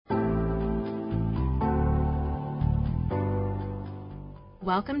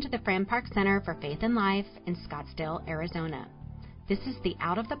Welcome to the Fran Park Center for Faith and Life in Scottsdale, Arizona. This is the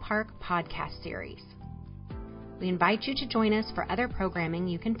Out of the Park podcast series. We invite you to join us for other programming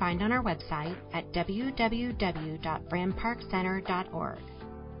you can find on our website at www.franparkcenter.org.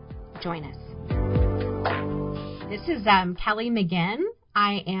 Join us. This is Kelly McGinn.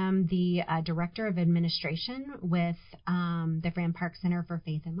 I am the Director of Administration with the Fran Park Center for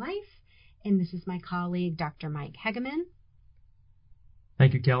Faith and Life, and this is my colleague, Dr. Mike Hegeman.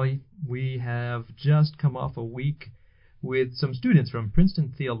 Thank you, Kelly. We have just come off a week with some students from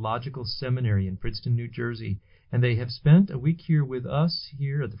Princeton Theological Seminary in Princeton, New Jersey, and they have spent a week here with us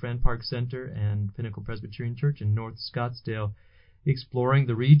here at the Fran Park Center and Pinnacle Presbyterian Church in North Scottsdale, exploring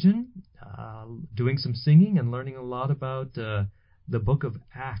the region, doing some singing, and learning a lot about the book of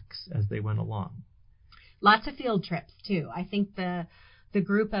Acts as they went along. Lots of field trips, too. I think the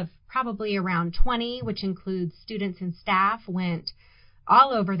group of probably around 20, which includes students and staff, went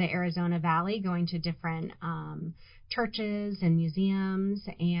all over the Arizona Valley, going to different churches and museums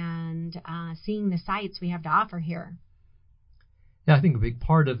and seeing the sights we have to offer here. Yeah, I think a big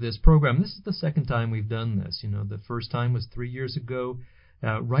part of this program, this is the second time we've done this. You know, the first time was 3 years ago,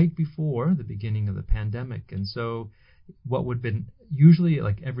 right before the beginning of the pandemic. And so what would have been usually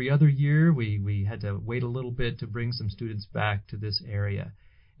like every other year, we had to wait a little bit to bring some students back to this area.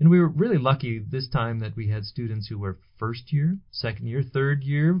 And we were really lucky this time that we had students who were first year, second year, third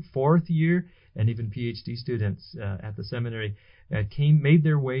year, fourth year, and even PhD students at the seminary made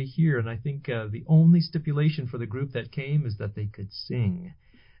their way here. And I think the only stipulation for the group that came is that they could sing.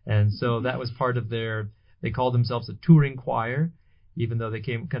 And so that was part of they called themselves a touring choir, even though they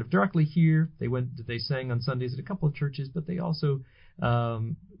came kind of directly here. They sang on Sundays at a couple of churches, but they also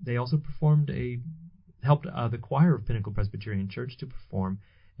helped the choir of Pinnacle Presbyterian Church to perform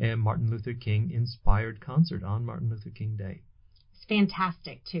a Martin Luther King inspired concert on Martin Luther King Day. It's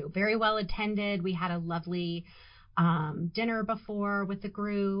fantastic, too. Very well attended. We had a lovely dinner before with the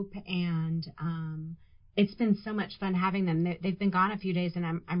group, and it's been so much fun having them. They've been gone a few days, and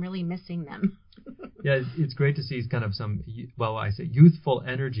I'm really missing them. Yeah, it's great to see kind of some, I say youthful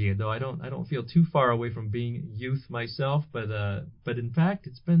energy, though I don't feel too far away from being youth myself, but in fact,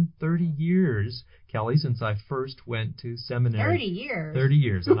 it's been 30 years, Kelly, since I first went to seminary. 30 years. 30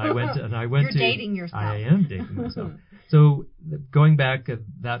 years, and I went You're dating yourself. I am dating myself. So going back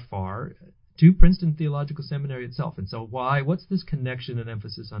that far to Princeton Theological Seminary itself, and so what's this connection and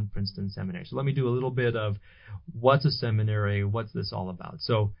emphasis on Princeton Seminary? So let me do a little bit of what's a seminary, what's this all about?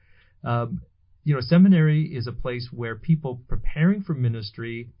 So seminary is a place where people preparing for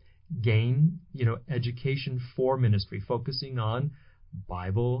ministry gain, education for ministry, focusing on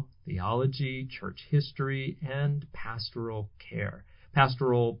Bible, theology, church history, and pastoral care.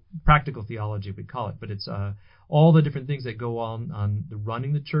 Pastoral, practical theology, we call it, but it's all the different things that go on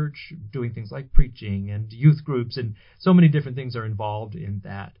running the church, doing things like preaching and youth groups, and so many different things are involved in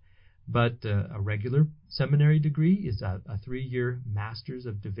that. But a regular seminary degree is a 3-year Master's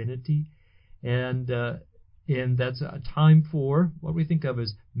of Divinity, and that's a time for what we think of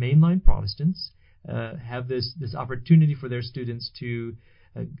as mainline Protestants have this opportunity for their students to,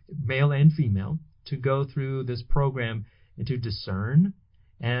 male and female, to go through this program and to discern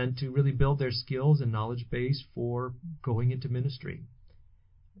and to really build their skills and knowledge base for going into ministry.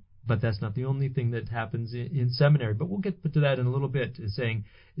 But that's not the only thing that happens in seminary. But we'll get to that in a little bit, saying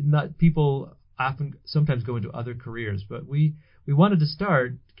not people sometimes go into other careers, but we wanted to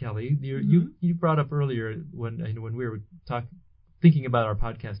start, Kelly. You brought up earlier when we were thinking about our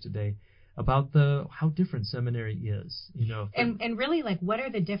podcast today about how different seminary is, and really, like, what are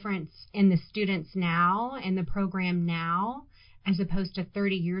the difference in the students now and the program now as opposed to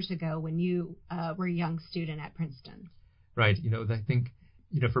 30 years ago when you were a young student at Princeton? Right. I think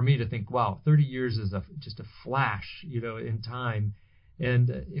for me to think, wow, 30 years is just a flash, in time. And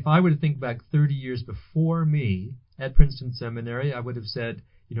if I were to think back 30 years before me at Princeton Seminary, I would have said,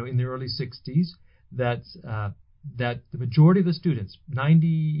 in the early 60s, that the majority of the students,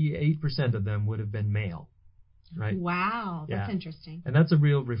 98% of them, would have been male. Right? Wow, that's interesting. And that's a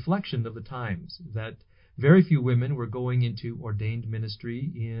real reflection of the times, that very few women were going into ordained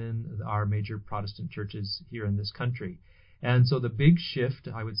ministry in our major Protestant churches here in this country. And so the big shift,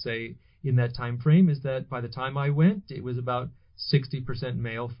 I would say, in that time frame is that by the time I went, it was about 60%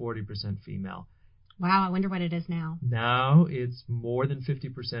 male, 40% female. Wow, I wonder what it is now. Now it's more than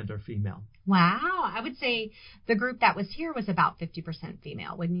 50% are female. Wow, I would say the group that was here was about 50%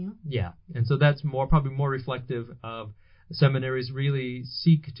 female, wouldn't you? Yeah, and so that's probably more reflective of seminaries really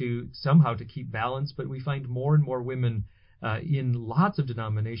seek to somehow to keep balance, but we find more and more women in lots of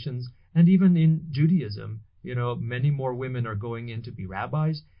denominations and even in Judaism many more women are going in to be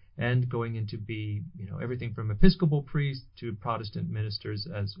rabbis and going in to be, everything from Episcopal priests to Protestant ministers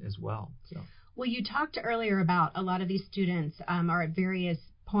as well. So. Well, you talked earlier about a lot of these students are at various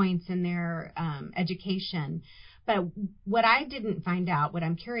points in their education. But what I didn't find out, what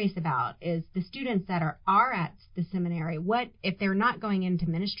I'm curious about, is the students that are at the seminary, what, if they're not going into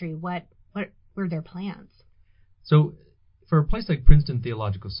ministry, what were their plans? So for a place like Princeton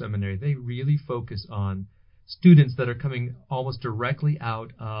Theological Seminary, they really focus on students that are coming almost directly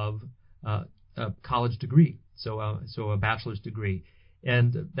out of a college degree, so a bachelor's degree.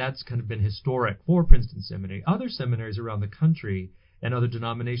 And that's kind of been historic for Princeton Seminary. Other seminaries around the country and other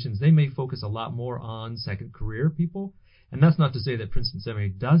denominations, they may focus a lot more on second career people. And that's not to say that Princeton Seminary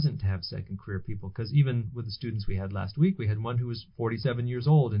doesn't have second career people, because even with the students we had last week, we had one who was 47 years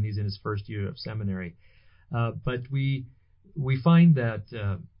old and he's in his first year of seminary. But we find that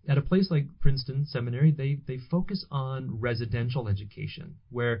at a place like Princeton Seminary, they focus on residential education,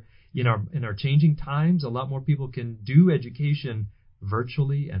 where in our changing times, a lot more people can do education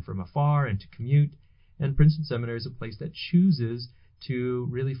virtually and from afar and to commute. And Princeton Seminary is a place that chooses to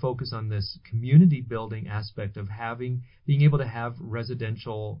really focus on this community building aspect of being able to have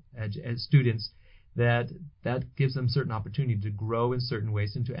residential students that gives them certain opportunity to grow in certain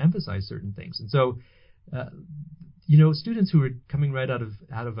ways and to emphasize certain things. And so, students who are coming right out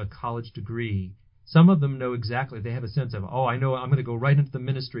of a college degree, some of them know exactly, they have a sense of, I know I'm going to go right into the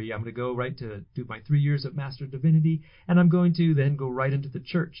ministry. I'm going to go right to do my 3 years of Master of Divinity, and I'm going to then go right into the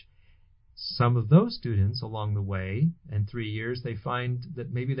church. Some of those students along the way, in 3 years, they find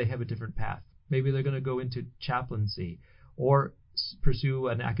that maybe they have a different path. Maybe they're going to go into chaplaincy or pursue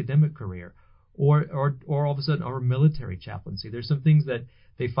an academic career or all of a sudden, or military chaplaincy. There's some things that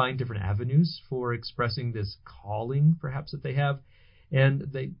they find different avenues for expressing this calling, perhaps, that they have. And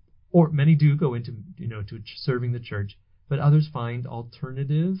many do go into, to serving the church, but others find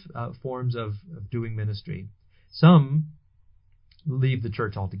alternative forms of doing ministry. Some leave the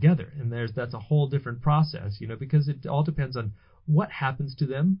church altogether, and that's a whole different process, because it all depends on what happens to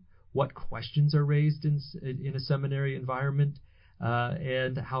them, what questions are raised in a seminary environment,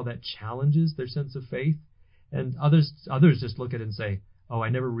 and how that challenges their sense of faith. And others just look at it and say, I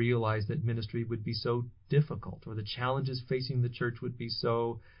never realized that ministry would be so difficult, or the challenges facing the church would be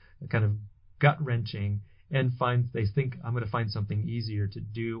so kind of gut-wrenching, and they think I'm going to find something easier to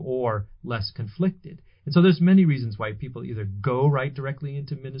do or less conflicted. And so there's many reasons why people either go right directly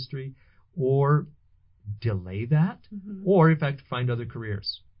into ministry or delay that, or in fact find other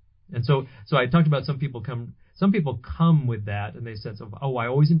careers. And so I talked about some people come with that and they sense of, I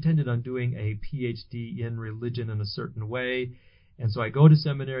always intended on doing a PhD in religion in a certain way. And so I go to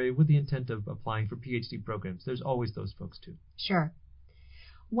seminary with the intent of applying for PhD programs. There's always those folks too. Sure.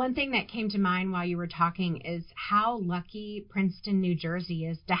 One thing that came to mind while you were talking is how lucky Princeton, New Jersey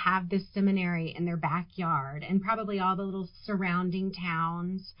is to have this seminary in their backyard, and probably all the little surrounding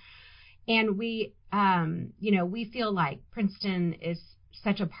towns. And we feel like Princeton is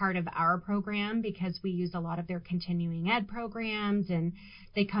such a part of our program because we use a lot of their continuing ed programs, and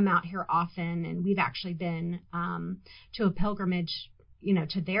they come out here often. And we've actually been to a pilgrimage,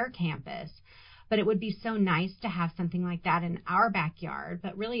 to their campus. But it would be so nice to have something like that in our backyard.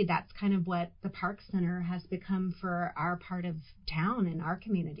 But really, that's kind of what the Park Center has become for our part of town and our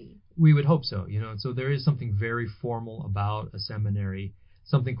community. We would hope so. So there is something very formal about a seminary,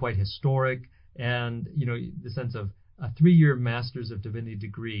 something quite historic. And, the sense of a 3-year Master's of Divinity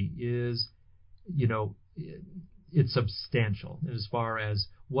degree is, it's substantial. And as far as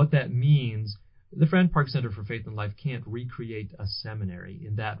what that means, the Friend Park Center for Faith and Life can't recreate a seminary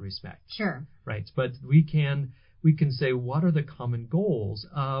in that respect. Sure. Right. But we can say, what are the common goals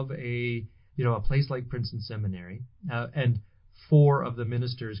of a place like Princeton Seminary? And 4 of the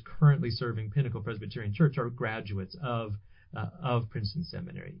ministers currently serving Pinnacle Presbyterian Church are graduates of Princeton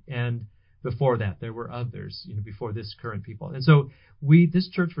Seminary. And before that, there were others, before this current people. And so this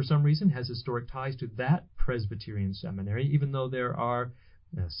church, for some reason, has historic ties to that Presbyterian seminary, even though there are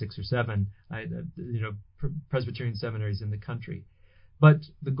 6 or 7, Presbyterian seminaries in the country. But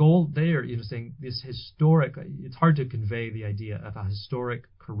the goal there, saying this historic, it's hard to convey the idea of a historic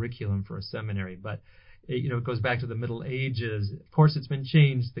curriculum for a seminary, but it goes back to the Middle Ages. Of course, it's been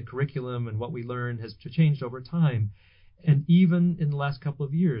changed. The curriculum and what we learn has changed over time. And even in the last couple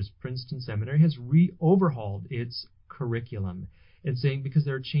of years, Princeton Seminary has overhauled its curriculum, and saying because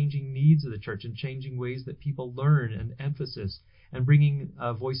there are changing needs of the church and changing ways that people learn and emphasis, and bringing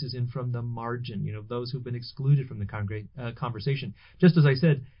voices in from the margin, those who've been excluded from the conversation. Just as I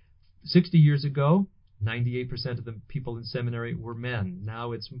said, 60 years ago, 98% of the people in seminary were men.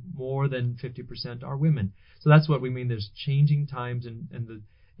 Now it's more than 50% are women. So that's what we mean. There's changing times,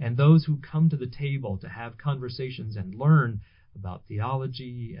 and those who come to the table to have conversations and learn about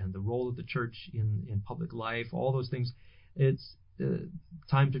theology and the role of the church in public life, all those things, it's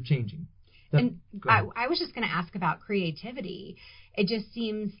times are changing. I was just going to ask about creativity. It just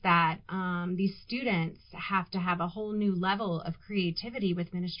seems that these students have to have a whole new level of creativity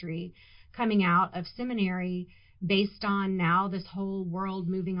with ministry coming out of seminary based on now this whole world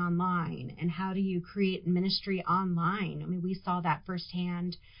moving online. And how do you create ministry online? I mean, we saw that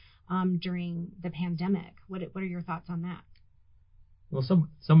firsthand during the pandemic. What are your thoughts on that? Well,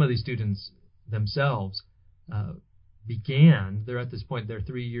 some of these students themselves they're at this point, they're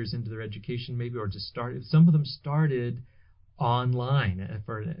 3 years into their education maybe, or just started. Some of them started online,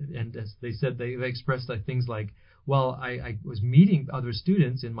 and as they said, they expressed things like, well, I was meeting other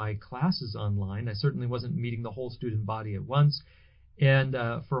students in my classes online. I certainly wasn't meeting the whole student body at once, and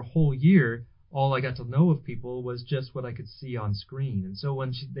for a whole year, all I got to know of people was just what I could see on screen. And so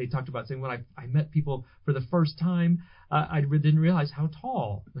when they talked about saying, when I met people for the first time, I didn't realize how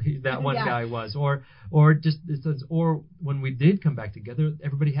tall that one guy was, or when we did come back together,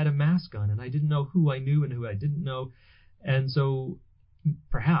 everybody had a mask on, and I didn't know who I knew and who I didn't know. And so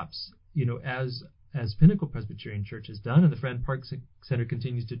perhaps, as Pinnacle Presbyterian Church has done, and the Fran Park Center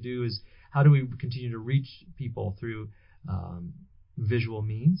continues to do, is how do we continue to reach people through visual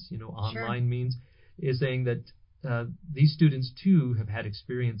means, online means, is saying that these students too have had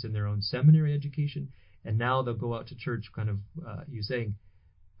experience in their own seminary education, and now they'll go out to church saying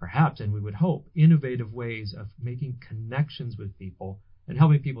perhaps, and we would hope, innovative ways of making connections with people and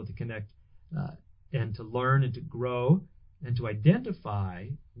helping people to connect and to learn and to grow and to identify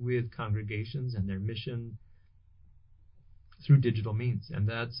with congregations and their mission through digital means. And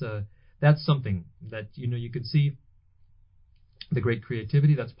that's something that you can see the great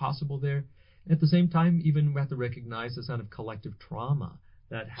creativity that's possible there. At the same time, even we have to recognize the kind of collective trauma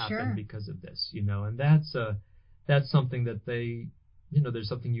that happened because of this, and that's something that there's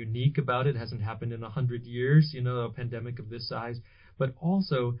something unique about it. It hasn't happened in 100 years, a pandemic of this size, but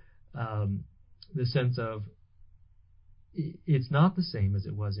also the sense of it's not the same as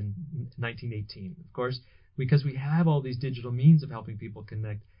it was in 1918, of course, because we have all these digital means of helping people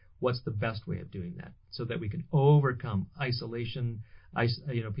connect. What's the best way of doing that so that we can overcome isolation,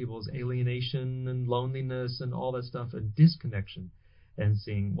 people's alienation and loneliness and all that stuff, and disconnection, and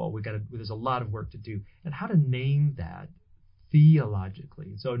seeing, there's a lot of work to do, and how to name that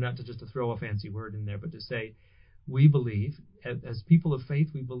theologically. So not to throw a fancy word in there, but to say, we believe, as people of faith,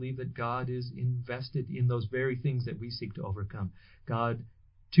 we believe that God is invested in those very things that we seek to overcome. God,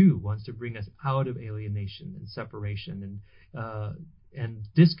 too, wants to bring us out of alienation and separation and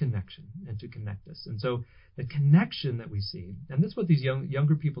disconnection, and to connect us. And so the connection that we see, and that's what these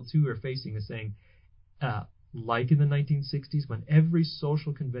younger people, too, are facing, is saying, like in the 1960s, when every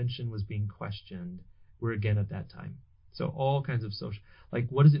social convention was being questioned, we're again at that time. So all kinds of social,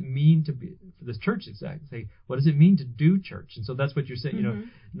 what does it mean to be, for this church exactly, what does it mean to do church? And so that's what you're saying,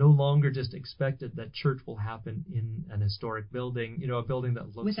 no longer just expect that church will happen in an historic building, a building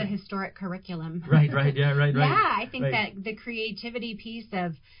that looks... With a historic curriculum. Right. Yeah, I think that the creativity piece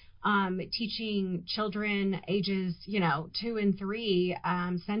of teaching children ages, 2 and 3,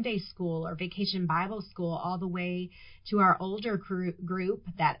 Sunday school or vacation Bible school, all the way to our older group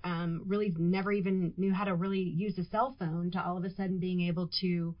that really never even knew how to really use a cell phone, to all of a sudden being able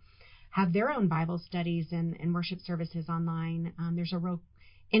to have their own Bible studies and worship services online. There's a real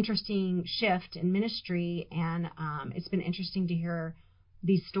interesting shift in ministry, and it's been interesting to hear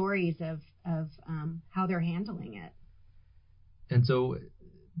these stories of how they're handling it. And so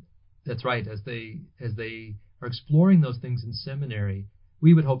that's right. As they are exploring those things in seminary,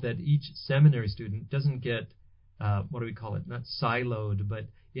 we would hope that each seminary student doesn't get, what do we call it, not siloed, but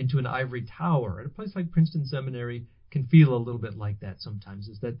into an ivory tower. And a place like Princeton Seminary can feel a little bit like that sometimes,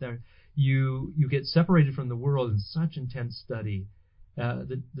 is that you get separated from the world in such intense study.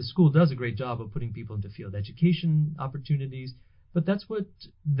 The school does a great job of putting people into field education opportunities, but that's what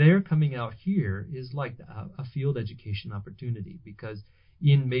they're coming out here is like, a field education opportunity, because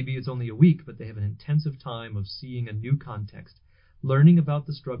maybe it's only a week, but they have an intensive time of seeing a new context, learning about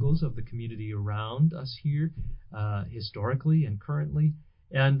the struggles of the community around us here, historically and currently,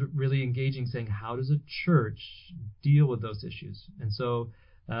 and really engaging, saying, how does a church deal with those issues? And so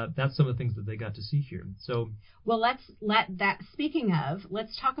that's some of the things that they got to see here. So, well, let's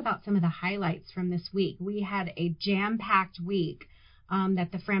talk about some of the highlights from this week. We had a jam-packed week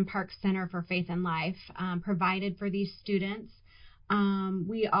that the Fran Park Center for Faith and Life provided for these students.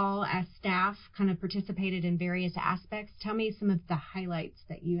 We all, as staff, kind of participated in various aspects. Tell me some of the highlights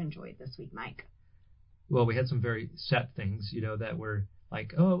that you enjoyed this week, Mike. Well, we had some very set things, that were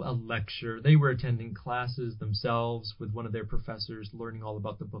like, a lecture. They were attending classes themselves with one of their professors, learning all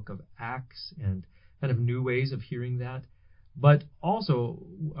about the book of Acts and kind of new ways of hearing that. But also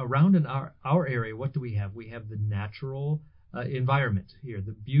around in our area, what do we have? We have the natural environment here,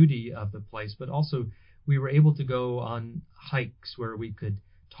 the beauty of the place, but also we were able to go on hikes where we could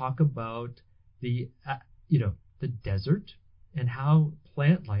talk about the desert and how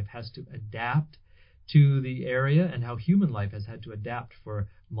plant life has to adapt to the area and how human life has had to adapt for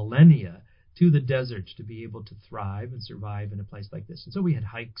millennia to the desert to be able to thrive and survive in a place like this. And so we had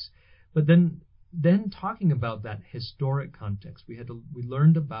hikes, but then talking about that historic context, we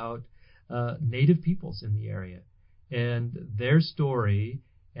learned about native peoples in the area and their story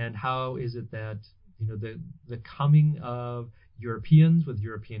and how is it that the coming of Europeans with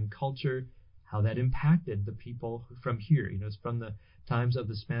European culture, how that impacted the people from here. It's from the times of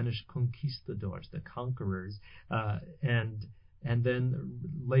the Spanish conquistadors, the conquerors, and then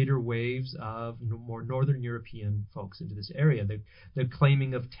later waves of more northern European folks into this area, the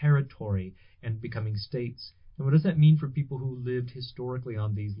claiming of territory and becoming states. And what does that mean for people who lived historically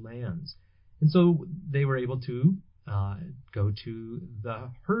on these lands? And so they were able to go to the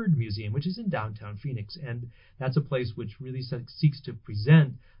Heard Museum, which is in downtown Phoenix, and that's a place which really seeks to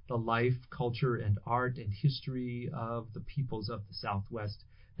present the life, culture, and art and history of the peoples of the Southwest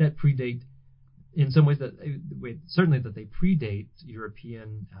that predate, in some ways, certainly that they predate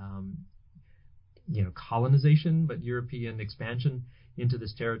European, colonization, but European expansion into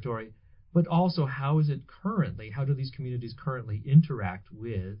this territory. But also, how is it currently? How do these communities currently interact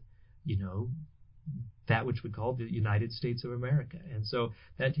with, that which we call the United States of America? And so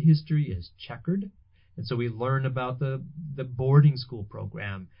that history is checkered. And so we learn about the boarding school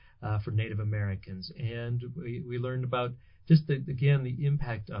program for Native Americans. And we learn about just, the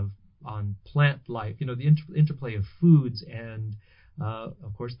impact on plant life, the interplay of foods and,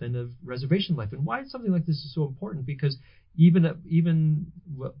 of course, then of reservation life. And why something like this is so important, because even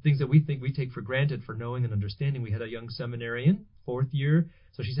things that we think we take for granted for knowing and understanding. We had a young seminarian, 4th year,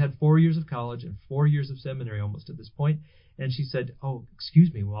 so she's had 4 years of college and 4 years of seminary almost at this point, and she said, "Oh,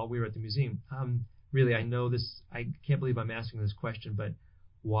 excuse me," while we were at the museum, really, I know this, I can't believe I'm asking this question, but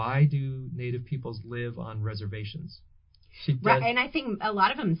why do Native peoples live on reservations? Right, and I think a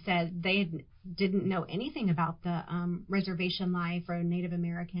lot of them said they didn't know anything about the reservation life or Native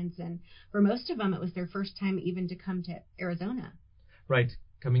Americans, and for most of them, it was their first time even to come to Arizona. Right,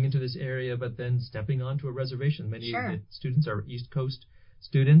 coming into this area, but then stepping onto a reservation. Many of the students are East Coast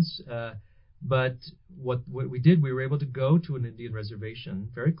students, but what we did, we were able to go to an Indian reservation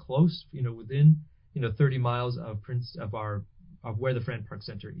very close, within 30 miles of where the Friend Park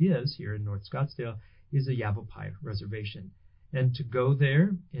Center is here in North Scottsdale, is a Yavapai reservation. And to go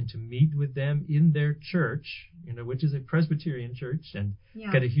there and to meet with them in their church, which is a Presbyterian church, and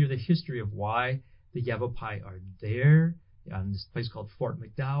get to hear the history of why the Yavapai are there, on this place called Fort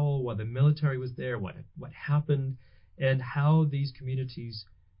McDowell, why the military was there, what happened, and how these communities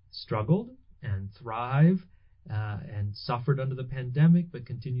struggled and thrive and suffered under the pandemic, but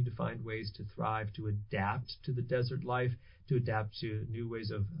continue to find ways to thrive, to adapt to the desert life, to adapt to new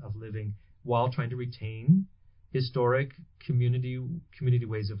ways of living, while trying to retain historic community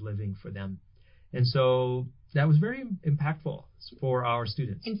ways of living for them. And so that was very impactful for our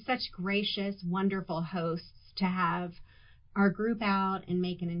students. And such gracious, wonderful hosts to have our group out and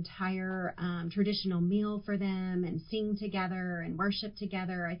make an entire traditional meal for them and sing together and worship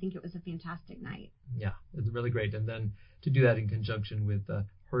together. I think it was a fantastic night. Yeah, it was really great. And then to do that in conjunction with the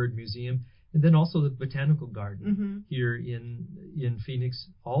Heard Museum, and then also the Botanical Garden here in Phoenix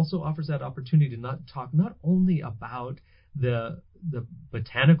also offers that opportunity to talk not only about the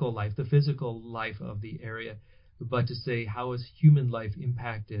botanical life, the physical life of the area, but to say how has human life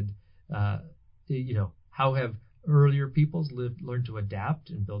impacted, how have earlier peoples learned to adapt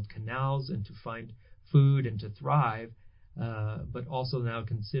and build canals and to find food and to thrive, but also now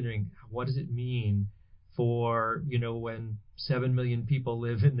considering what does it mean for, when 7 million people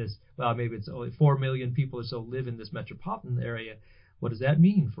live in this, well, maybe it's only 4 million people or so live in this metropolitan area. What does that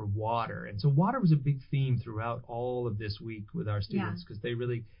mean for water? And so water was a big theme throughout all of this week with our students, because they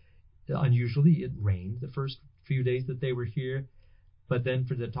really, unusually, it rained the first few days that they were here. But then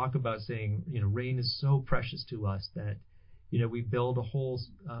for the talk about saying, rain is so precious to us that, we build a whole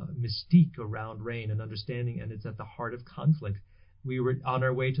mystique around rain and understanding, and it's at the heart of conflict. We were on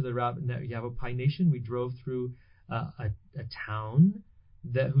our way to the Yavapai Nation. We drove through a town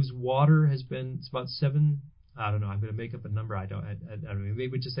whose water has been, it's about 7 I don't know, I'm going to make up a number. I don't know, maybe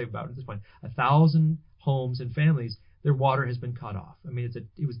we just say about at this point 1,000 homes and families, their water has been cut off. I mean,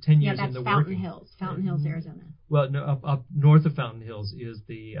 it was 10 years in the Fountain working. Fountain Hills, Arizona. Well, no, up north of Fountain Hills is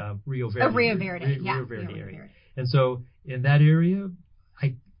the Rio Verde. Rio Verde, Rio Verde area. And so in that area,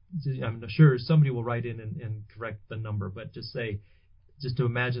 I'm sure somebody will write in and correct the number, but just to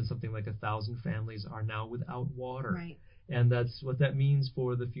imagine something like 1,000 families are now without water. Right. And that's what that means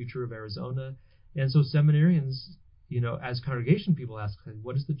for the future of Arizona. And so seminarians, as congregation people ask,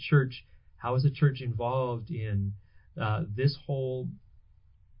 what is the church, how is the church involved in this whole,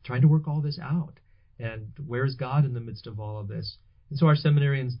 trying to work all this out? And where is God in the midst of all of this? And so our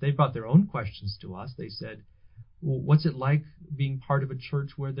seminarians, they brought their own questions to us. They said, well, what's it like being part of a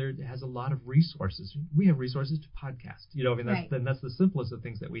church where there has a lot of resources? We have resources to podcast. Right. That's the simplest of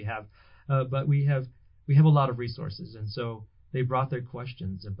things that we have. But we have a lot of resources. And so they brought their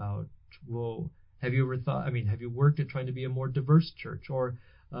questions about, well, have you worked at trying to be a more diverse church? Or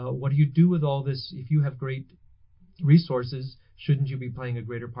what do you do with all this? If you have great resources, shouldn't you be playing a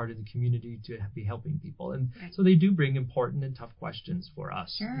greater part in the community to be helping people? And right. So they do bring important and tough questions for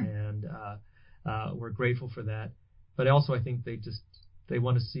us. Sure. And we're grateful for that. But also I think they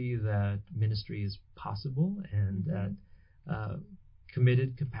want to see that ministry is possible and that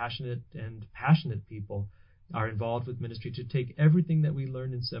committed, compassionate, and passionate people are involved with ministry to take everything that we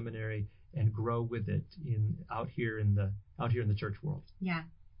learn in seminary and grow with it out here in the church world. Yeah.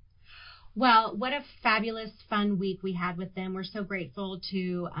 Well, what a fabulous, fun week we had with them. We're so grateful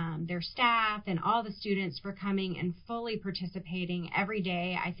to their staff and all the students for coming and fully participating every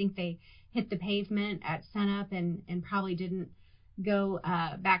day. I think they hit the pavement at sunup and probably didn't go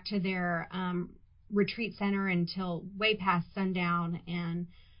back to their retreat center until way past sundown, and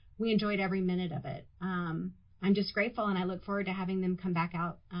we enjoyed every minute of it. I'm just grateful, and I look forward to having them come back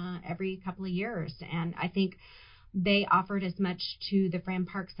out every couple of years. And I think they offered as much to the Fran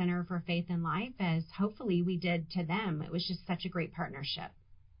Park Center for Faith and Life as hopefully we did to them. It was just such a great partnership.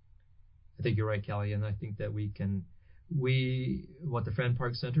 I think you're right, Kelly, and I think that what the Fran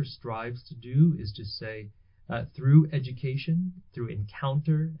Park Center strives to do is to say, through education, through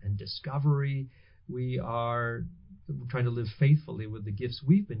encounter and discovery, we are trying to live faithfully with the gifts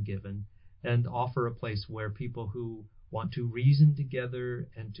we've been given and offer a place where people who want to reason together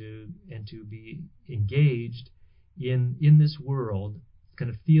and to be engaged in this world, kind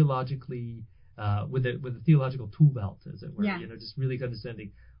of theologically, with a theological tool belt, as it were, yeah. Just really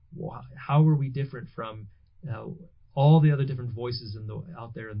understanding how are we different from all the other different voices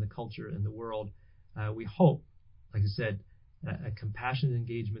out there in the culture and the world. We hope, like I said, a compassionate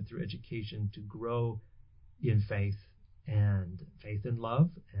engagement through education to grow in faith and love,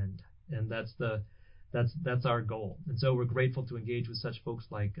 and that's our goal. And so we're grateful to engage with such folks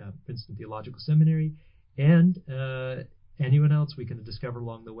like Princeton Theological Seminary and anyone else we can discover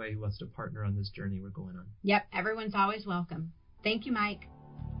along the way who wants to partner on this journey we're going on. Yep, everyone's always welcome. Thank you, Mike.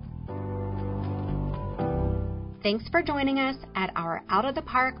 Thanks for joining us at our Out of the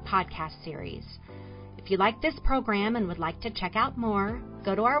Park podcast series. If you like this program and would like to check out more,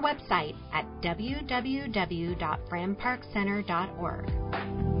 go to our website at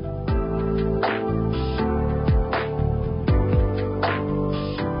www.franparkcenter.org.